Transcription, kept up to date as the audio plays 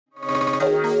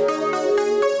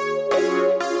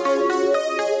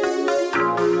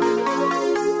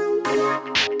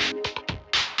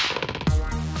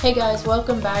Hey guys,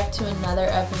 welcome back to another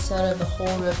episode of the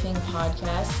Hoel Roofing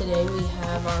Podcast. Today we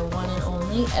have our one and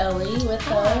only Elly with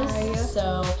us.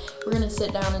 So we're going to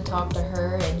sit down and talk to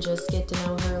her and just get to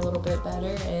know her a little bit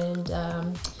better,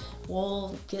 and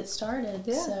we'll get started.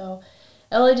 Yeah. So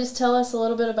Elly, just tell us a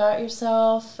little bit about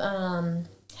yourself,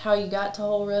 how you got to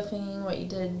Hoel Roofing, what you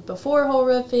did before Hoel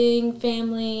Roofing,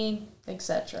 family,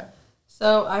 etc.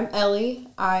 So I'm Elly.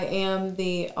 I am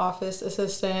the office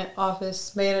assistant,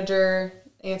 office manager,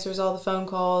 answers all the phone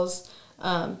calls.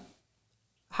 How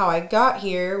I got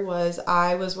here was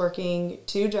I was working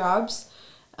 2 jobs,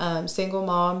 single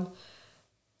mom,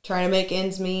 trying to make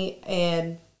ends meet,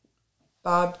 and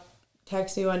Bob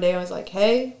texted me one day and was like,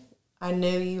 hey, I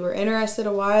knew you were interested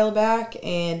a while back,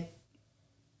 and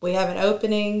we have an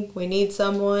opening. We need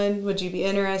someone. Would you be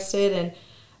interested?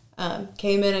 And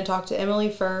came in and talked to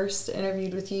Emily first,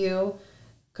 interviewed with you.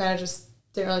 Kind of just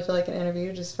didn't really feel like an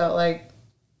interview, just felt like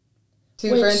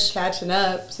two friends catching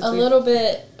up. A little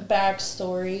bit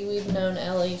backstory. We've known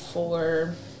Elly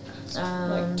for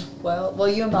well,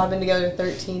 you and Bob have been together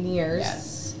 13 years.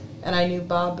 Yes. And I knew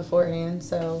Bob beforehand,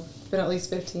 so it's been at least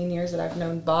 15 years that I've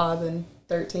known Bob and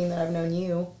 13 that I've known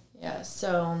you. Yeah,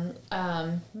 so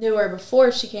knew her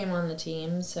before she came on the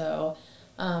team, so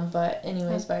but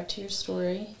anyways, back to your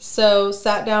story. So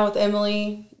sat down with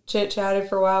Emily, chit-chatted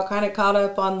for a while, kind of caught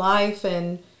up on life,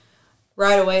 and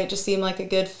right away it just seemed like a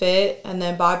good fit. And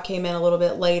then Bob came in a little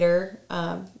bit later,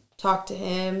 talked to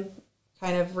him,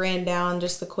 kind of ran down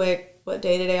just the quick what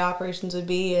day-to-day operations would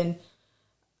be, and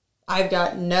I've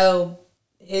got no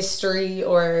history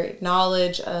or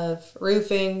knowledge of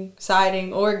roofing,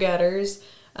 siding, or gutters.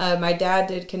 My dad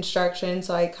did construction,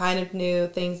 so I kind of knew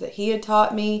things that he had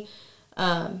taught me.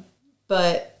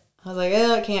 But I was like,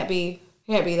 it can't be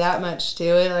that much to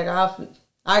it. Like,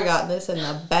 I got this in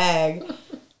the bag.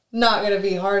 Not going to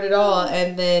be hard at all.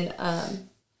 And then,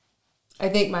 I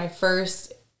think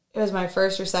it was my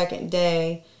first or second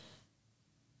day,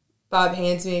 Bob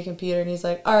hands me a computer and he's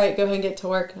like, all right, go ahead and get to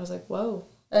work. And I was like, whoa,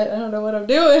 I don't know what I'm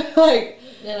doing.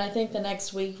 And I think the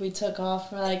next week we took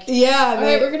off. We're like, yeah, all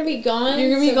right, we're going to be gone. You're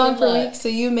going to be gone for a week. So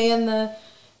you man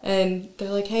and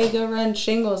they're like, hey, go run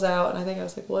shingles out. And I think I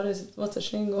was like, what's a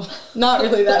shingle? Not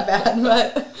really that bad,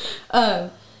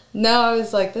 but no, I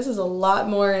was like, this is a lot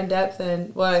more in depth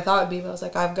than what I thought it'd be. But I was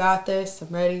like, I've got this. I'm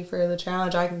ready for the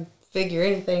challenge. I can figure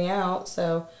anything out.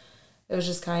 So it was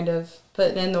just kind of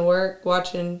putting in the work,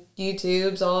 watching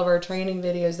YouTubes, all of our training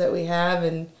videos that we have,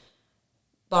 and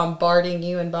bombarding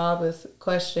you and Bob with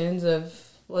questions of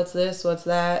what's this, what's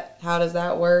that, how does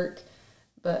that work.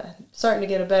 But starting to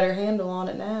get a better handle on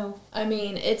it now. I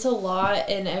mean, it's a lot,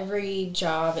 and every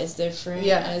job is different,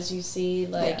 as you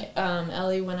see.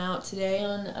 Elly went out today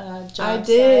on a job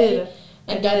site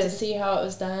and got to see how it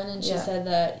was done, and she said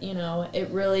that, it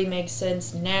really makes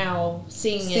sense now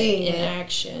seeing it in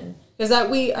action. Because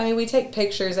we take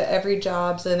pictures at every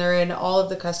job, and they're in all of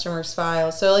the customers'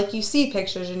 files. So, you see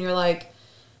pictures, and you're like,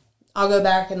 I'll go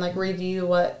back and review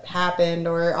what happened,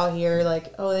 or I'll hear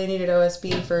oh, they needed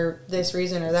OSB for this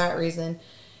reason or that reason.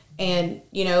 And,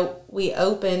 we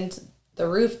opened the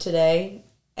roof today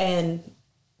and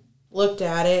looked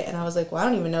at it, and I was like, well, I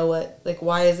don't even know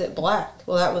why is it black?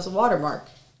 Well, that was a watermark.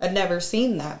 I'd never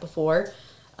seen that before.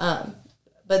 But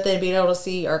then being able to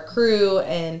see our crew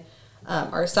and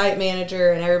our site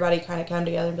manager and everybody kind of come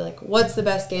together and be like, what's the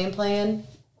best game plan?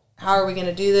 How are we going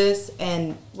to do this?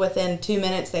 And within 2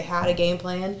 minutes, they had a game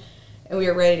plan, and we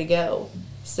were ready to go.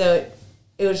 So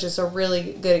it was just a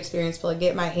really good experience to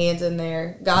get my hands in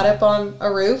there. Got up on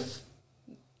a roof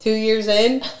 2 years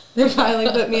in. They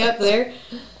finally put me up there.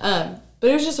 But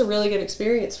it was just a really good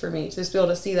experience for me to just be able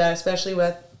to see that, especially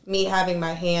with me having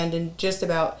my hand in just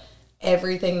about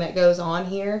everything that goes on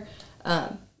here.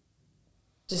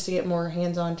 Just to get more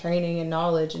hands-on training and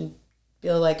knowledge and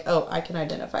feel like, oh, I can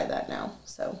identify that now.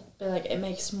 So it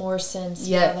makes more sense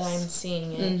now that I'm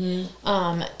seeing it.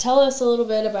 Mm-hmm. Tell us a little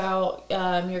bit about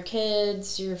your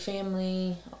kids, your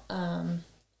family.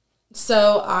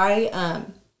 So I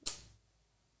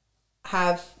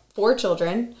have 4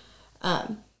 children.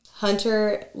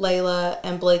 Hunter, Layla,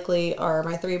 and Blakely are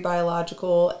my 3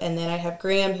 biological, and then I have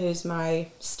Graham, who's my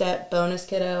step bonus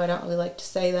kiddo. I don't really like to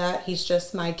say that. He's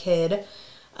just my kid.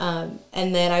 And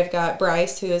then I've got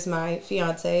Bryce, who is my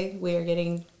fiance. We are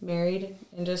getting married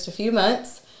in just a few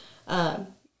months.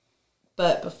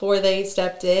 But before they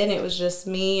stepped in, it was just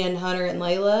me and Hunter and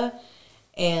Layla.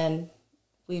 And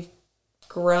we've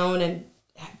grown and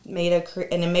made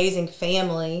an amazing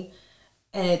family.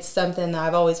 And it's something that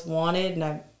I've always wanted, and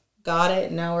I've got it.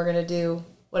 And now we're going to do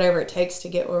whatever it takes to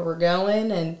get where we're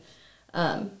going. And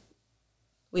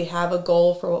we have a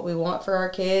goal for what we want for our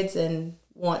kids, and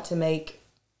want to make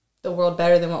the world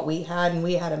better than what we had, and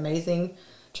we had amazing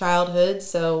childhoods.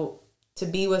 So to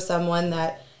be with someone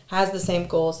that has the same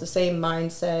goals, the same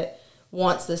mindset,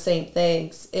 wants the same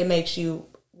things, it makes you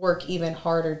work even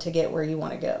harder to get where you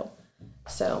want to go.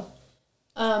 So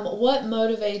what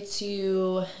motivates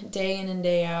you day in and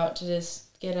day out to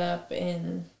just get up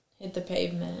and hit the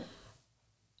pavement?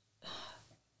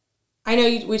 I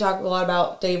know we talk a lot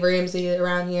about Dave Ramsey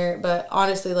around here, but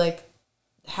honestly, like,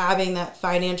 having that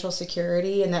financial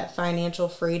security and that financial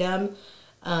freedom,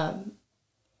 I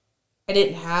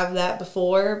didn't have that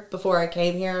before I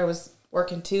came here. I was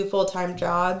working 2 full-time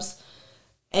jobs,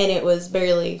 and it was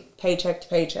barely paycheck to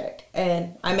paycheck.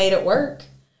 And I made it work,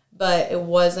 but it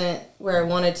wasn't where I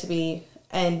wanted to be.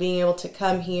 And being able to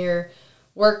come here,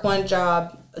 work one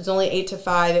job, it was only 8 to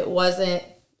 5. It wasn't,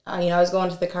 I was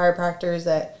going to the chiropractors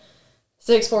at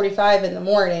 6:45 in the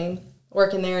morning,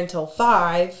 working there until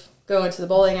 5, going to the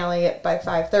bowling alley by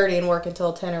 5:30 and work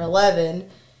until 10 or 11.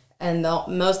 And the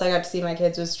most I got to see my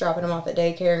kids was dropping them off at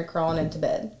daycare and crawling into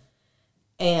bed.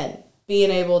 And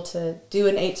being able to do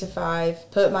an 8 to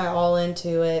 5, put my all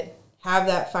into it, have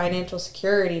that financial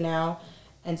security now,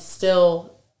 and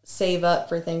still save up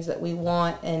for things that we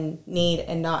want and need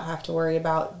and not have to worry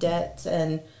about debts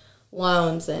and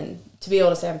loans. And to be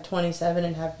able to say I'm 27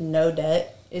 and have no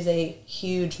debt is a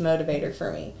huge motivator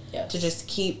for me. Yes. To just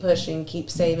keep pushing, keep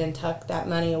saving, tuck that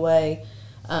money away.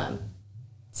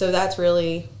 So that's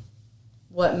really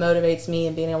what motivates me,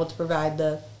 and being able to provide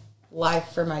the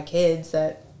life for my kids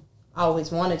that I always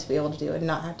wanted to be able to do and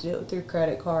not have to do it through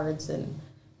credit cards and,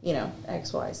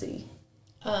 X, Y, Z.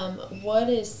 What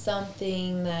is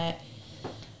something that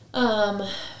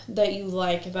you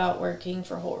like about working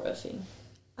for Hoel Roofing?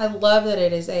 I love that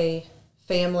it is a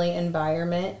family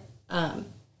environment.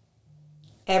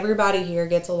 Everybody here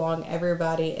gets along,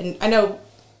 everybody. And I know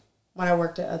when I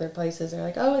worked at other places, they're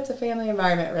like, oh, it's a family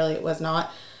environment. Really, it was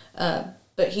not.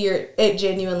 But here, it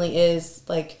genuinely is.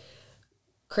 Like,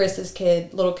 Chris's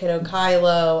kid, little kiddo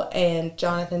Kylo, and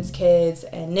Jonathan's kids,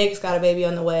 and Nick's got a baby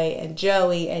on the way, and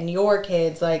Joey, and your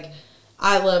kids. Like,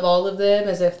 I love all of them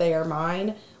as if they are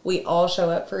mine. We all show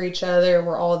up for each other.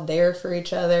 We're all there for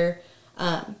each other.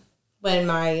 When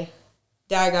my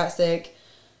dad got sick,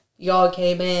 y'all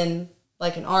came in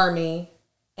like an army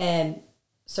and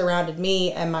surrounded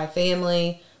me and my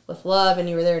family with love, and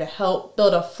you were there to help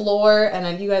build a floor,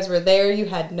 and you guys were there. You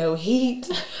had no heat.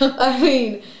 I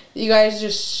mean, you guys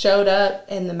just showed up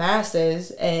in the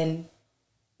masses, and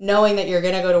knowing that you're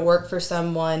going to go to work for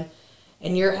someone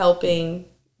and you're helping,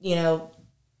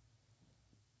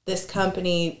 this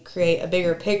company create a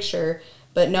bigger picture,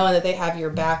 but knowing that they have your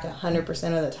back 100%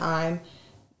 of the time,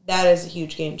 that is a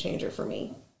huge game changer for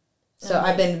me. So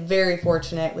I've been very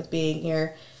fortunate with being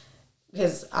here,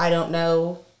 because I don't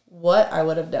know what I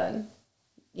would have done,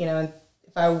 if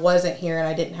I wasn't here and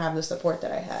I didn't have the support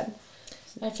that I had.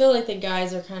 I feel like the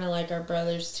guys are kind of like our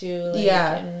brothers too. Like,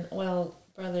 yeah. And,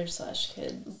 brothers /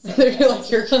 kids. They're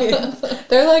like your kids.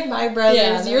 They're like my brothers.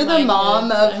 Yeah, you're the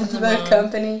mom of the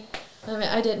company. I mean,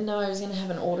 I didn't know I was going to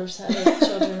have an older set of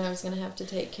children I was going to have to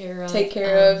take care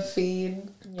of.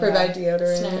 Feed, provide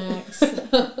deodorant.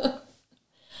 Snacks.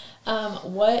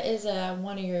 What is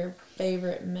one of your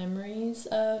favorite memories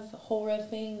of Hoel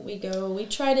Roofing? We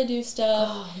try to do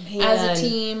stuff as a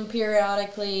team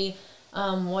periodically.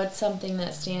 What's something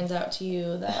that stands out to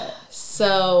you that...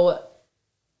 So,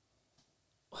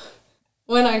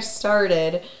 when I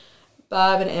started,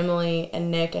 Bob and Emily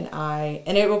and Nick and I,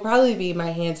 and it will probably be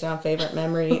my hands down favorite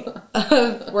memory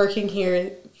of working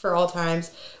here for all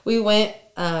times, we went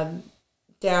down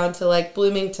to like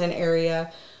Bloomington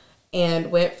area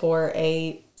and went for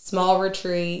a small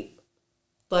retreat.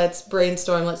 Let's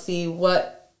brainstorm. Let's see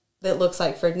what it looks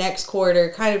like for next quarter.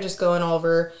 Kind of just going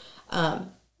over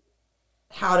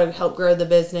how to help grow the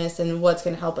business and what's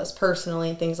going to help us personally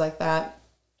and things like that.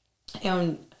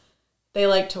 And they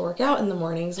like to work out in the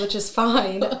mornings, which is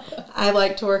fine. I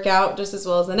like to work out just as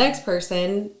well as the next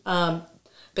person.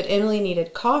 But Emily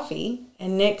needed coffee,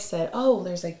 and Nick said, oh,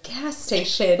 there's a gas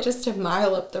station just a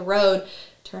mile up the road.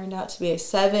 Turned out to be a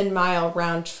 7-mile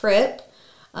round trip.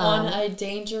 On a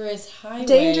dangerous highway.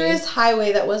 Dangerous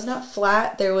highway that was not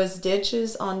flat. There was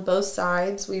ditches on both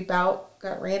sides. We about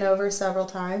got ran over several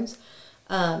times.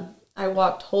 I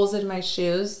walked holes in my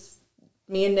shoes.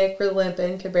 Me and Nick were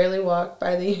limping, could barely walk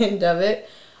by the end of it.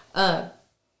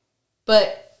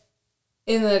 But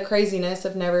in the craziness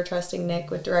of never trusting Nick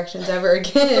with directions ever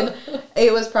again,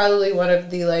 it was probably one of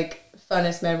the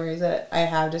funnest memories that I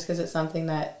have, just because it's something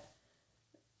that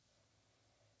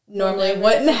normally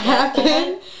wouldn't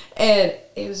happen. And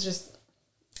it was just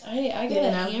I got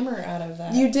a hammer out of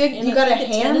that. You did? And you got a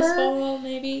hammer? Tennis ball,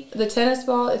 maybe? The tennis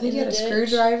ball. I think you had a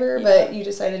screwdriver, but you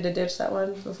decided to ditch that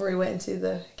one before we went into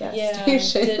the gas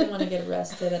station. Yeah, didn't want to get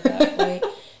arrested at that point.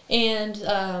 And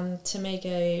to make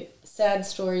a sad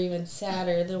story even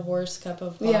sadder, the worst cup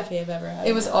of coffee I've ever had.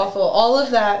 It was awful. All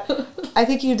of that, I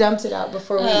think you dumped it out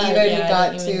before we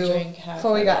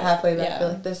before we got halfway back. You're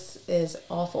like, this is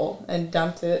awful, and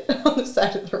dumped it on the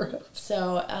side of the road.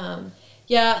 So,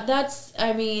 that's,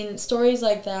 stories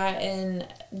like that, and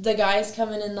the guys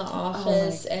coming in the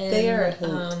office, and they are a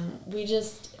hoot. We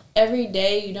just, every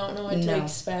day you don't know what to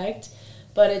expect,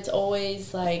 but it's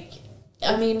always like,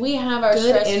 we have our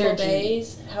stressful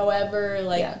days, however,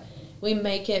 we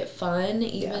make it fun,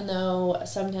 even though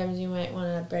sometimes you might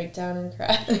want to break down and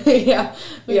cry.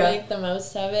 We make the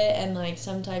most of it, and,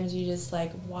 sometimes you just,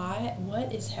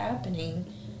 what is happening?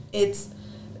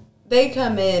 They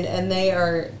come in, and they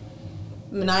are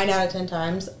 9 out of 10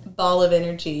 times, ball of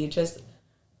energy, just,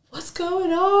 what's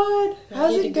going on?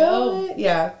 How's it going?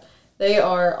 Yeah, they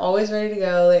are always ready to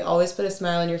go. They always put a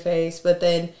smile on your face, but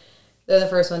then they're the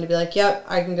first one to be like, yep,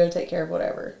 I can go take care of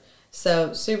whatever.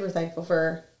 So, super thankful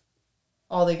for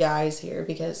all the guys here,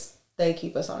 because they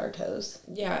keep us on our toes.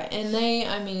 Yeah, and they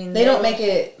don't make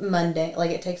it mundane,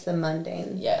 it takes the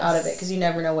mundane out of it, because you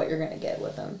never know what you're going to get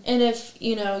with them. And if,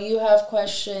 you have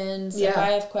questions, if I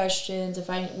have questions, if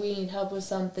we need help with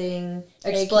something,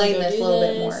 explain this a little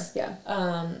bit more.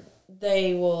 Yeah.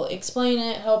 They will explain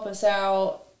it, help us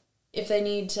out. If they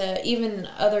need to, even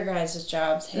other guys'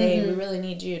 jobs, hey, we really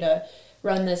need you to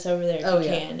run this over there if you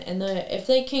can. And if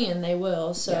they can, they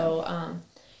will. So,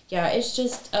 it's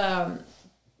just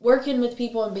working with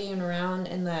people and being around,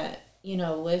 and that,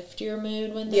 lift your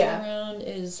mood when they're around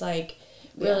is,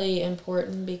 really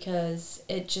important, because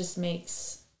it just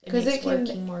makes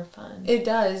working more fun. It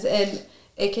does, and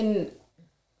it can,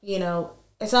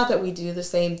 it's not that we do the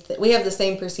same we have the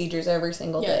same procedures every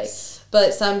single day,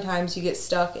 but sometimes you get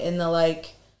stuck in the,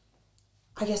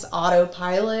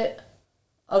 autopilot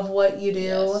of what you do.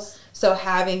 Yes. So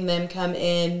having them come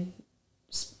in,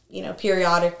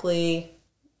 periodically,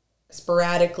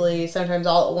 sporadically, sometimes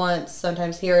all at once,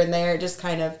 sometimes here and there, just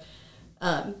kind of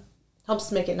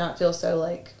helps make it not feel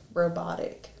so,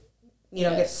 robotic. You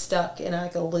don't get stuck in,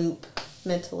 a loop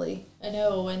mentally. I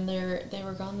know, when they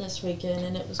were gone this weekend,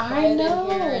 and it was quiet in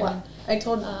here. And, I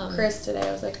told Chris today,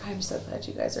 I was like, I'm so glad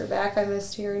you guys are back. I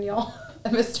missed hearing y'all.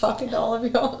 I missed talking to all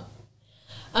of y'all.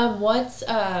 What's,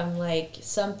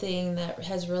 something that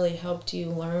has really helped you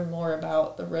learn more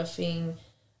about the roofing,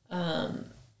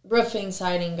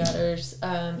 siding, gutters,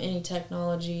 any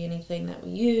technology, anything that we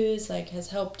use,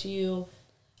 has helped you?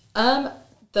 I've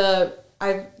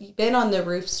been on the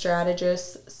roof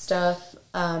strategist stuff,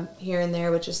 here and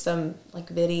there, which is some,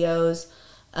 videos,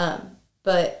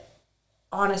 but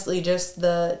honestly, just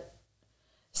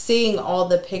seeing all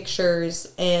the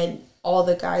pictures and all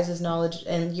the guys' knowledge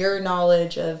and your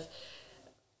knowledge of,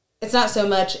 it's not so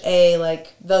much a,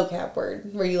 vocab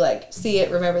word where you, see it,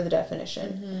 remember the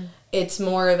definition. Mm-hmm. It's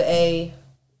more of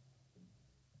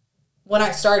when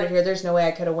I started here, there's no way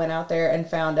I could have went out there and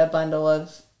found a bundle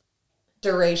of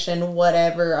duration,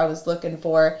 whatever I was looking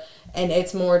for. And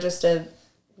it's more just a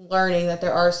learning that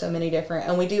there are so many different,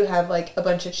 and we do have a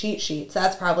bunch of cheat sheets.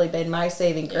 That's probably been my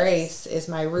saving grace, is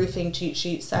my roofing cheat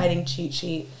sheet, siding cheat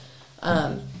sheet,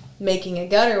 making a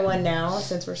gutter one now,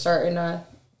 since we're starting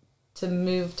to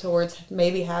move towards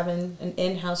maybe having an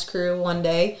in-house crew one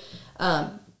day.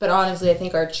 But honestly, I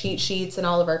think our cheat sheets and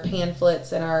all of our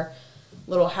pamphlets and our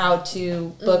little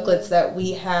how-to booklets that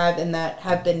we have and that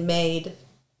have been made,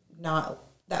 not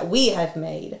that we have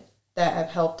made, that have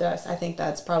helped us, I think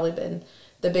that's probably been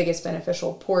the biggest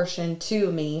beneficial portion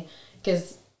to me,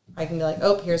 because I can be like,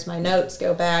 oh, here's my notes,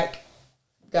 go back,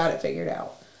 got it figured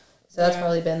out. So that's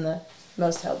probably been the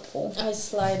most helpful. I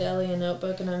slide Elly a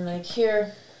notebook, and I'm like,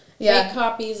 here, make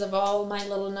copies of all my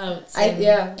little notes. I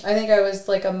think I was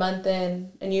a month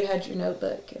in, and you had your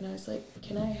notebook, and I was like,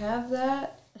 can I have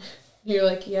that? You're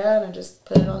like, yeah, and I just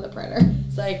put it on the printer.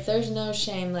 It's there's no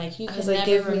shame. You can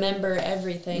never remember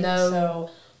everything. No. So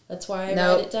that's why I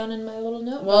write it down in my little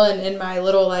notebook. Well, and in my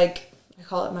little, I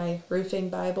call it my roofing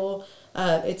Bible,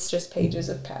 it's just pages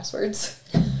of passwords.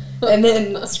 And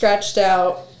then scratched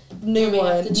out, new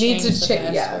one. Needs to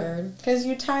change. Yeah, because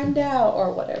you timed out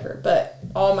or whatever. But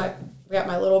we got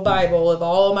my little Bible of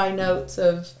all my notes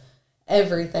of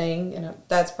everything, and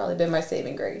that's probably been my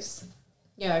saving grace.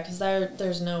 Yeah, because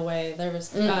there's no way. There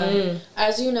was,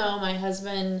 as you know, my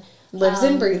husband lives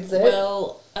and breathes it.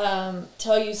 Will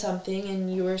tell you something,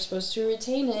 and you were supposed to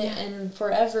retain it and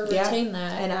forever retain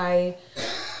that. And I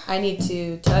need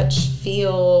to touch,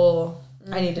 feel.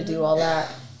 I need to do all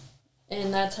that.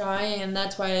 And that's how I am.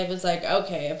 That's why I was like,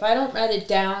 okay, if I don't write it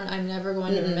down, I'm never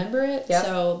going to remember it. Yep.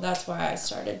 So that's why I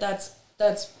started.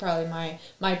 That's probably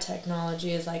my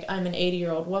technology is like, I'm an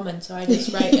 80-year-old woman, so I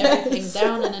just write everything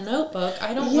down in a notebook.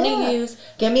 I don't want to use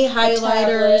give me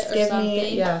highlighters, give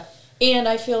me And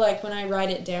I feel like when I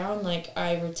write it down, like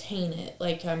I retain it,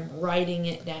 like I'm writing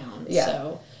it down. Yeah.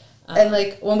 So and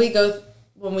like when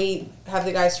we have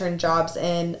the guys turn jobs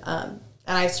in, and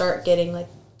I start getting like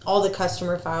all the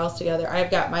customer files together,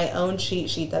 I've got my own cheat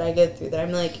sheet that I go through that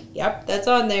I'm like, yep, that's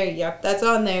on there. Yep, that's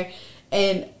on there.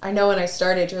 And I know when I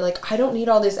started, you're like, I don't need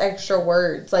all these extra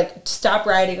words. Like, stop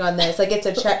writing on this. Like, it's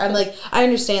a check. I'm like, I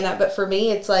understand that. But for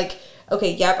me, it's like,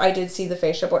 okay, yep, I did see the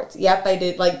fascia boards. Yep, I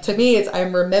did. Like, to me,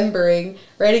 I'm remembering,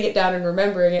 writing it down and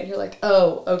remembering it. And you're like,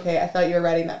 oh, okay, I thought you were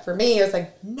writing that for me. I was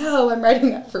like, no, I'm writing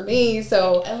that for me.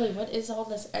 So, Elly, what is all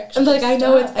this extra I'm like, stuff? I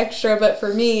know it's extra, but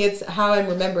for me, it's how I'm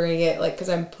remembering it. Like, because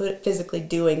I'm physically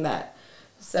doing that.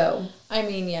 So I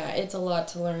mean, yeah, it's a lot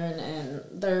to learn,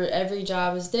 and every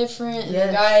job is different, and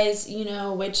the guys, you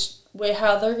know,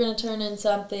 how they're gonna turn in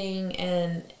something,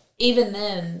 and even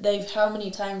then, how many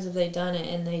times have they done it,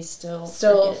 and they still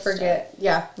forget. Stuff.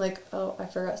 Yeah, like, oh, I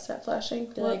forgot step flashing.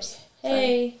 Whoops. Like,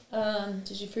 hey,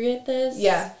 did you forget this?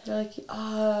 Yeah, they're like,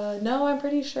 no, I'm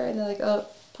pretty sure, and they're like, oh,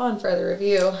 upon further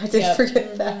review, I did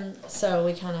forget that. So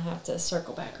we kind of have to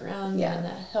circle back around and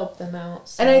help them out.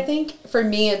 So. And I think for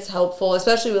me it's helpful,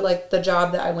 especially with like the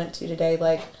job that I went to today.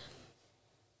 Like,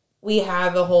 we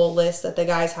have a whole list that the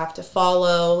guys have to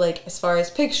follow, like as far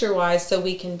as picture wise, so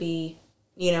we can be,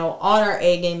 you know, on our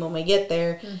A game when we get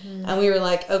there. Mm-hmm. And we were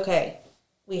like, okay,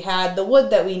 we had the wood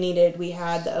that we needed, we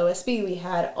had the OSB, we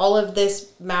had all of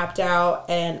this mapped out,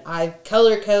 and I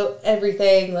color code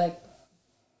everything, like,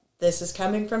 this is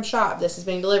coming from shop, this is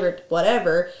being delivered,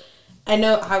 whatever. I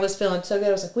know I was feeling so good.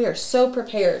 I was like, we are so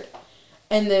prepared.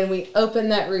 And then we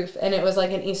opened that roof, and it was like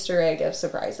an Easter egg of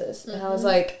surprises. Mm-hmm. And I was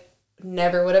like,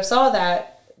 never would have saw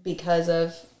that because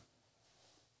of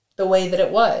the way that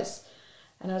it was.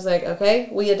 And I was like, okay,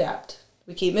 we adapt.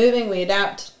 We keep moving, we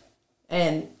adapt,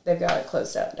 and they've got it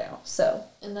closed out now. So.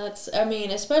 And that's, I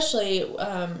mean, especially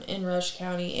in Rush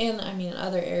County, and I mean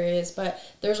other areas, but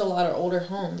there's a lot of older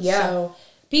homes. Yeah. So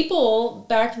people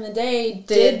back in the day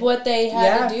did what they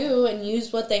had to do and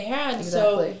used what they had.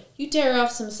 Exactly. So you tear off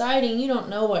some siding, you don't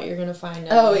know what you're going to find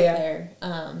out there.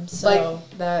 So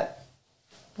like that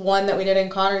one that we did in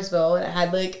Connorsville, and it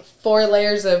had like 4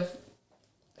 layers of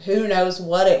who knows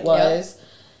what it was. Yep.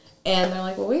 And they're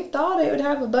like, well, we thought it would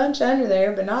have a bunch under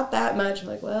there, but not that much. I'm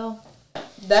like, well,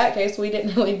 in that case, we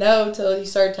didn't really know until you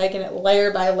started taking it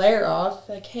layer by layer off.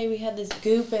 Like, hey, we had this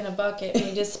goop in a bucket, and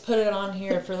we just put it on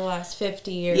here for the last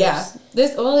 50 years. Yeah.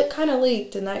 It kind of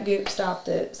leaked, and that goop stopped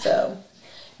it, so.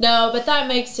 No, but that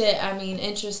makes it, I mean,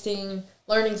 interesting,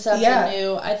 learning something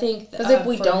new. I think because if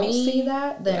we don't see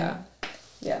that, then.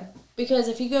 Yeah. Because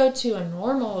if you go to a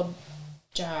normal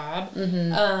job,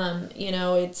 you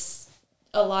know, it's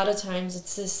a lot of times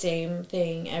it's the same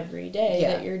thing every day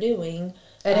that you're doing.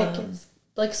 And it can,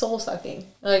 like, soul-sucking.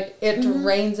 Like, it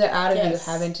drains it out of you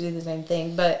having to do the same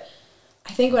thing. But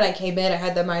I think when I came in, I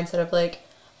had the mindset of, like,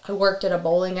 I worked at a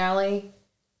bowling alley.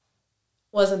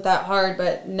 Wasn't that hard,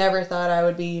 but never thought I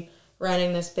would be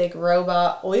running this big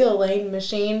robot oil lane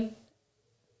machine.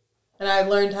 And I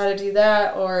learned how to do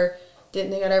that, or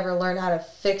didn't think I'd ever learn how to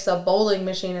fix a bowling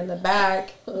machine in the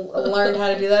back. Learned how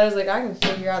to do that. I was like, I can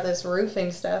figure out this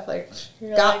roofing stuff. Like,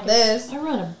 this. I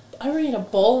ran a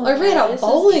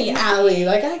bowling alley.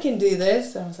 Like, I can do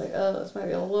this. And I was like, oh, this might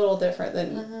be a little different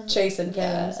than chasing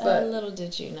pins. But little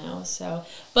did you know. So,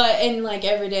 but in, like,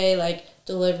 every day, like,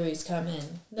 deliveries come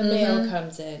in. The mail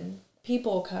comes in.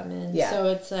 People come in. Yeah. So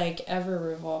it's, like, ever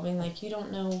revolving. Like, you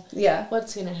don't know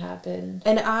what's going to happen.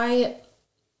 And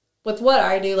with what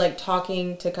I do, like,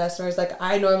 talking to customers, like,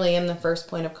 I normally am the first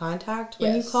point of contact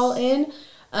when you call in.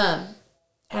 And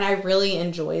I really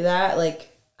enjoy that. Like,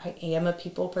 I am a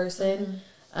people person.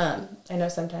 I know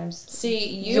sometimes. See,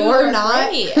 you're not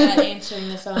great at answering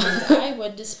the phones. I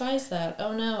would despise that.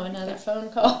 Oh no, another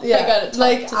phone call. Yeah, I gotta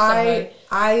talk to somebody.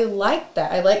 I like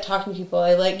that. I like talking to people.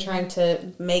 I like trying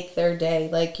to make their day.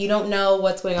 Like, you don't know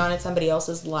what's going on in somebody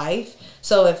else's life.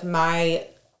 So if my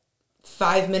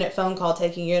 5-minute phone call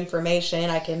taking your information,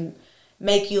 I can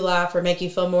make you laugh or make you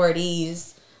feel more at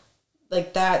ease.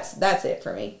 Like, that's it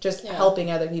for me. Just helping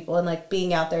other people and, like,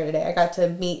 being out there today. I got to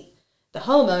meet the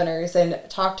homeowners and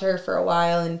talk to her for a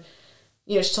while, and,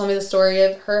 you know, she told me the story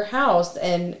of her house,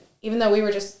 and even though we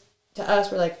were just, to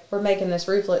us, we're like, we're making this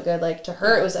roof look good, like, to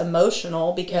her it was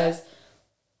emotional because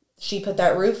she put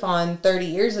that roof on 30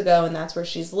 years ago, and that's where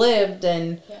she's lived,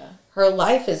 and her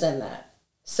life is in that.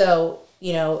 So,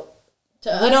 you know,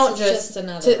 To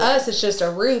us, it's just a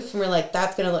roof, and we're like,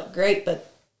 that's going to look great, but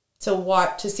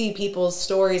to see people's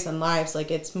stories and lives,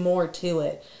 like, it's more to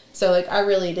it. So, like, I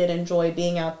really did enjoy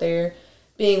being out there,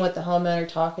 being with the homeowner,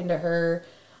 talking to her,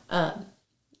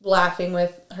 laughing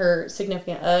with her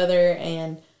significant other,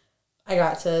 and I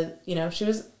got to, she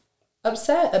was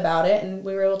upset about it, and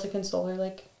we were able to console her,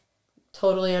 like,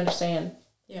 totally understand.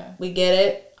 Yeah. We get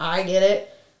it. I get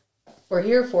it. We're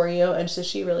here for you, and so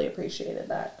she really appreciated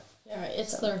that. Yeah,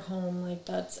 it's their home, like,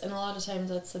 and a lot of times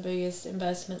that's the biggest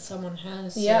investment someone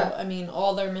has. Yeah. So, I mean,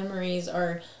 all their memories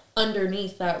are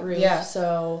underneath that roof. Yeah.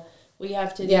 So we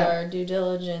have to do our due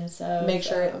diligence of... Make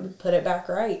sure put it back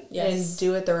right. Yes. And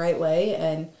do it the right way,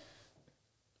 and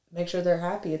make sure they're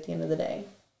happy at the end of the day.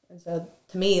 And so,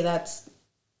 to me, that's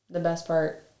the best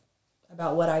part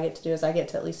about what I get to do, is I get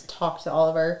to at least talk to all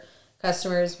of our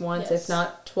customers once, if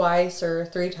not twice or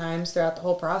 3 times throughout the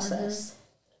whole process.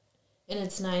 And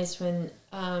it's nice when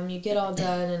you get all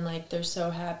done and, like, they're so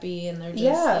happy and they're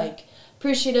just, like,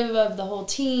 appreciative of the whole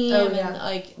team. And,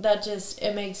 like,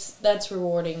 that's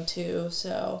rewarding, too.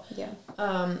 So,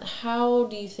 how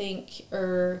do you think,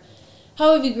 or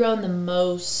how have you grown the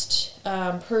most,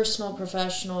 personal,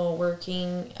 professional,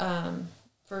 working,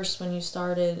 first when you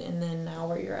started and then now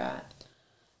where you're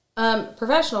at?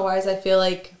 Professional-wise, I feel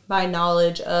like my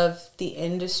knowledge of the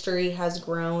industry has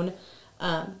grown.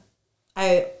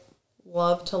 I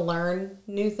love to learn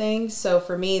new things. So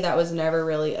for me, that was never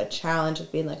really a challenge of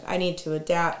being like, I need to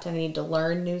adapt and I need to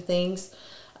learn new things.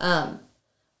 But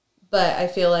I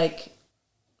feel like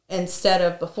instead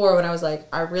of before, when I was like,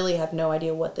 I really have no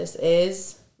idea what this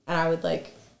is, and I would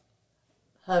like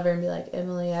hover and be like,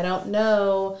 Emily, I don't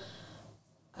know.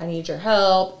 I need your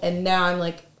help. And now I'm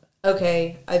like,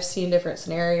 okay, I've seen different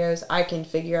scenarios. I can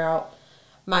figure out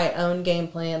my own game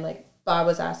plan. Like Bob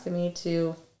was asking me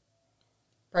to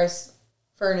price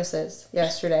furnaces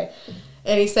yesterday,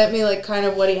 and he sent me like kind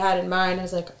of what he had in mind. I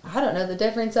was like, I don't know the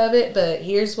difference of it, but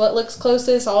here's what looks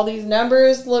closest. All these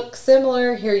numbers look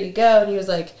similar. Here you go. And he was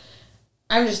like,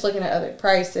 I'm just looking at other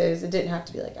prices. It didn't have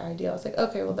to be like ideal. I was like,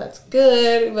 okay, well that's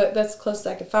good, but that's the closest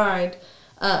I could find.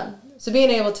 So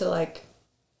being able to like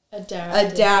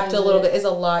adapt a little bit is a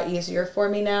lot easier for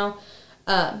me now.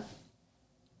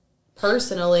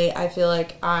 Personally, I feel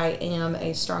like I am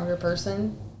a stronger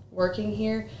person working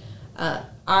here.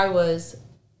 I was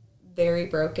very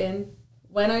broken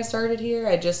when I started here.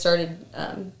 I just started,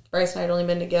 Bryce and I had only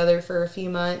been together for a few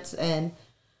months, and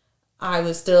I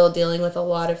was still dealing with a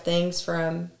lot of things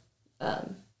from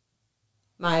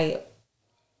my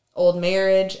old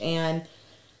marriage and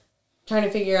trying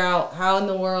to figure out how in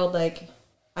the world, like,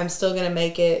 I'm still going to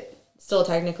make it, still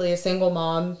technically a single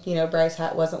mom. You know, Bryce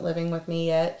wasn't living with me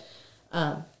yet.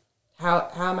 How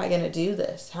am I going to do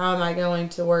this? How am I going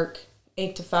to work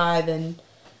 8 to 5 and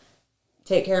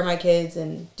take care of my kids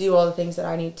and do all the things that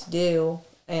I need to do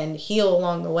and heal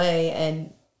along the way?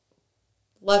 And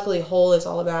luckily, Hoel is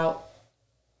all about,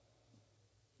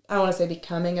 I don't want to say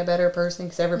becoming a better person,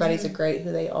 because everybody's a great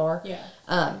who they are.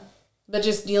 Yeah. But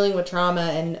just dealing with trauma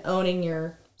and owning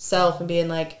yourself and being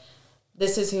like,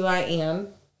 this is who I am.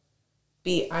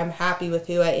 I'm happy with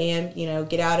who I am. You know,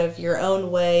 get out of your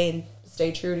own way and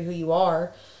stay true to who you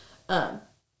are.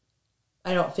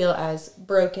 I don't feel as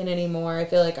broken anymore. I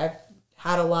feel like I've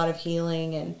had a lot of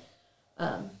healing,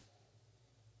 and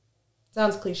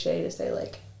sounds cliche to say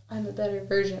like I'm a better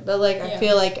version, but like I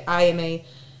feel like I am a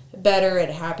better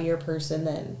and happier person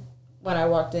than when I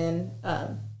walked in.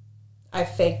 I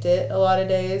faked it a lot of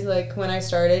days, like when I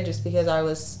started, just because I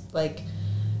was like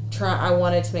I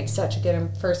wanted to make such a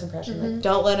good first impression. Like,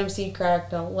 don't let them see crack,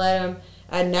 don't let them.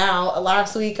 And now,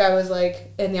 last week I was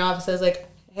like in the office, I was like,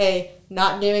 hey,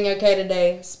 not doing okay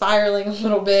today, spiraling a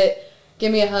little bit,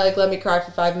 give me a hug, let me cry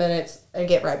for 5 minutes, and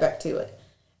get right back to it.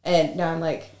 And now I'm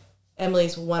like,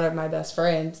 Emily's one of my best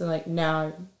friends, and like now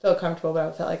I feel comfortable, but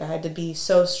I felt like I had to be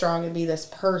so strong and be this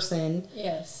person.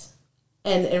 Yes.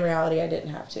 And in reality, I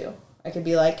didn't have to. I could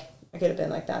have been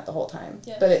like that the whole time.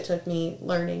 Yes. But it took me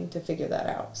learning to figure that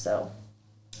out. So,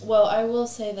 well, I will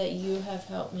say that you have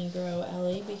helped me grow,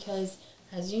 Elly, because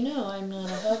as you know, I'm not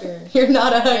a hugger. You're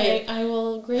not a hugger. I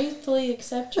will gratefully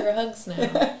accept your hugs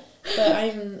now. But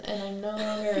I'm no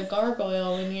longer a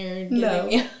gargoyle when you're giving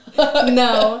me a hug.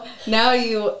 No. Now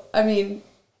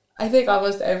I think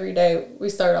almost every day we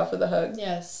start off with a hug.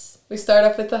 Yes. We start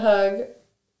off with a hug.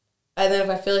 And then if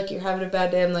I feel like you're having a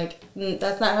bad day, I'm like,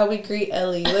 that's not how we greet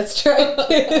Elly. Let's try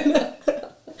again.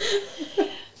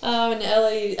 And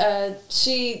Elly,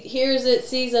 she hears it,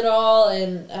 sees it all,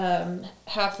 and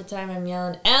half the time I'm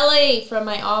yelling, Elly, from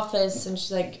my office, and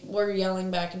she's like, we're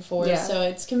yelling back and forth. Yeah. So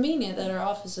it's convenient that our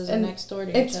offices are next door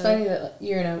to each other. It's funny that,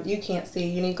 you can't see.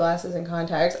 You need glasses and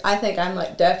contacts. I think I'm,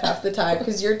 like, deaf half the time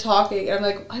because you're talking, and I'm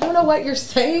like, I don't know what you're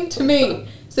saying to me.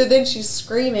 So then she's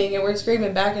screaming, and we're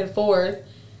screaming back and forth,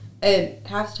 and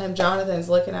half the time Jonathan's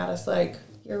looking at us like,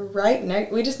 you're right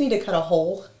next. We just need to cut a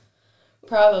hole.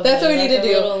 Probably. That's what we need to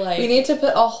do. Little, we need to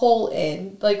put a hole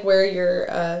in, like where your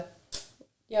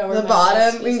where the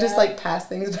bottom. We can just like pass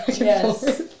things back and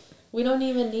forth. We don't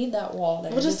even need that wall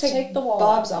there. We'll just take the wall.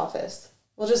 Bob's office.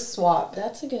 We'll just swap.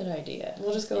 That's a good idea.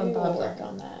 We'll just go in Bob's. We'll work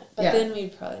on that. But then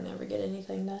we'd probably never get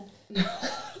anything done.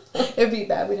 It'd be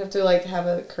bad. We'd have to like have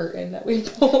a curtain that we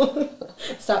pull.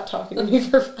 Stop talking to me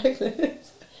for 5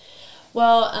 minutes.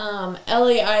 Well,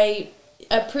 Elly, I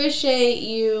appreciate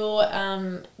you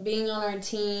being on our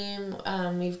team.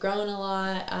 We've grown a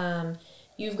lot.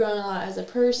 You've grown a lot as a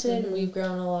person. Mm-hmm. We've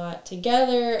grown a lot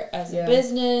together as a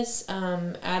business.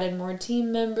 Added more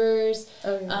team members.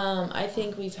 Oh, yeah. I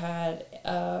think we've had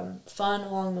fun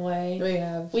along the way. We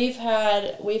have.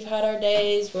 We've had our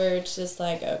days where it's just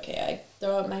like, okay, I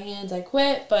throw up my hands, I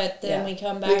quit, but then we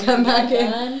come back. We come back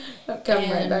in. Come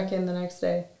right back in the next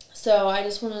day. So I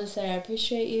just wanted to say I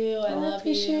appreciate you. I love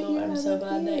you. I'm so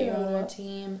glad that you're on our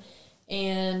team.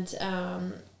 And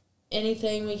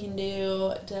anything we can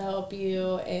do to help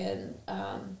you, and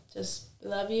just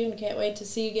love you and can't wait to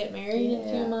see you get married in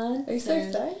a few months. Are you so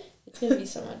excited? It's going to be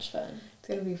so much fun. It's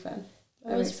going to be fun.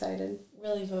 I'm excited.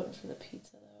 Really voting for the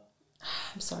pizza, though.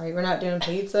 I'm sorry, we're not doing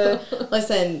pizza.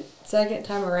 Listen, second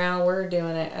time around, we're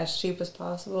doing it as cheap as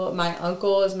possible. My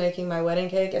uncle is making my wedding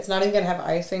cake. It's not even going to have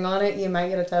icing on it. You might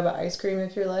get a tub of ice cream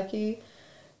if you're lucky.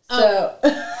 So.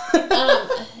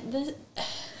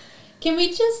 Can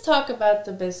we just talk about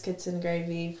the biscuits and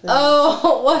gravy? Please?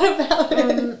 Oh, what about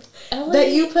it? Elly,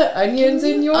 that you put onions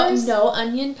in yours? No,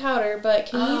 onion powder, but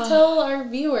can you tell our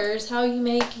viewers how you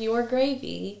make your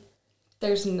gravy?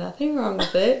 There's nothing wrong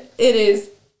with it. It's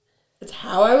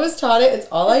how I was taught it. It's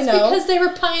all I know. Because they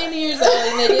were pioneers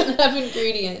and they didn't have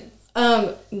ingredients.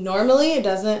 Normally it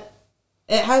doesn't.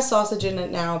 It has sausage in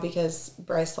it now because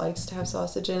Bryce likes to have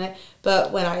sausage in it.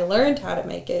 But when I learned how to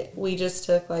make it, we just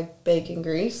took like bacon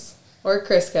grease or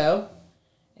Crisco,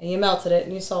 and you melted it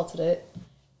and you salted it,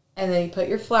 and then you put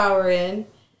your flour in.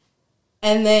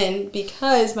 And then,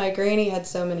 because my granny had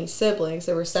so many siblings,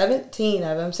 there were 17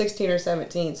 of them, 16 or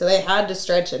 17, so they had to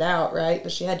stretch it out, right?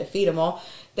 But she had to feed them all.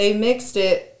 They mixed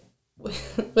it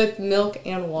with milk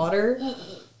and water.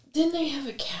 Didn't they have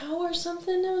a cow or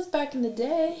something? That was back in the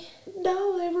day.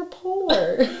 No, they were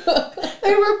poor.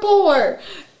 They were poor.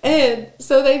 And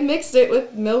so they mixed it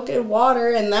with milk and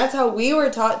water, and that's how we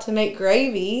were taught to make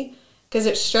gravy. Because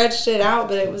it stretched it out,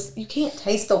 but you can't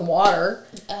taste the water.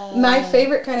 My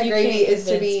favorite kind of gravy is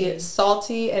to be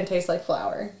salty and taste like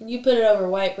flour. You put it over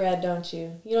white bread, don't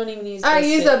you? You don't even use biscuits. I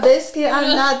use a biscuit.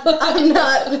 I'm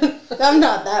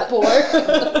not that poor.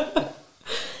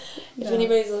 If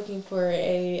anybody's looking for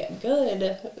a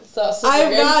good sausage,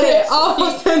 I've got it.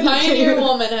 Pioneer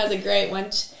Woman has a great one.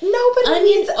 Nobody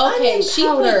onions. Okay, she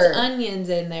puts onions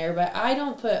in there, but I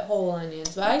don't put whole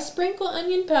onions. But I sprinkle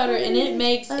onion powder, and it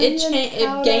makes it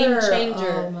game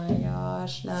changer. Oh my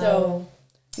gosh! No. So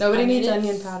nobody needs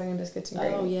onion powder in biscuits and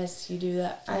gravy. Oh yes, you do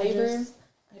that flavor.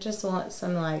 I just want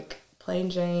some like plain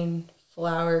Jane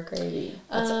flour gravy.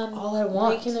 That's all I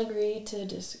want. We can agree to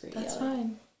disagree. That's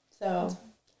fine. So.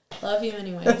 Love you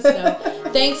anyway. So,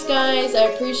 thanks, guys. I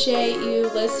appreciate you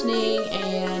listening,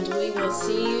 and we will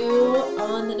see you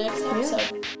on the next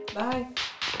episode. Bye.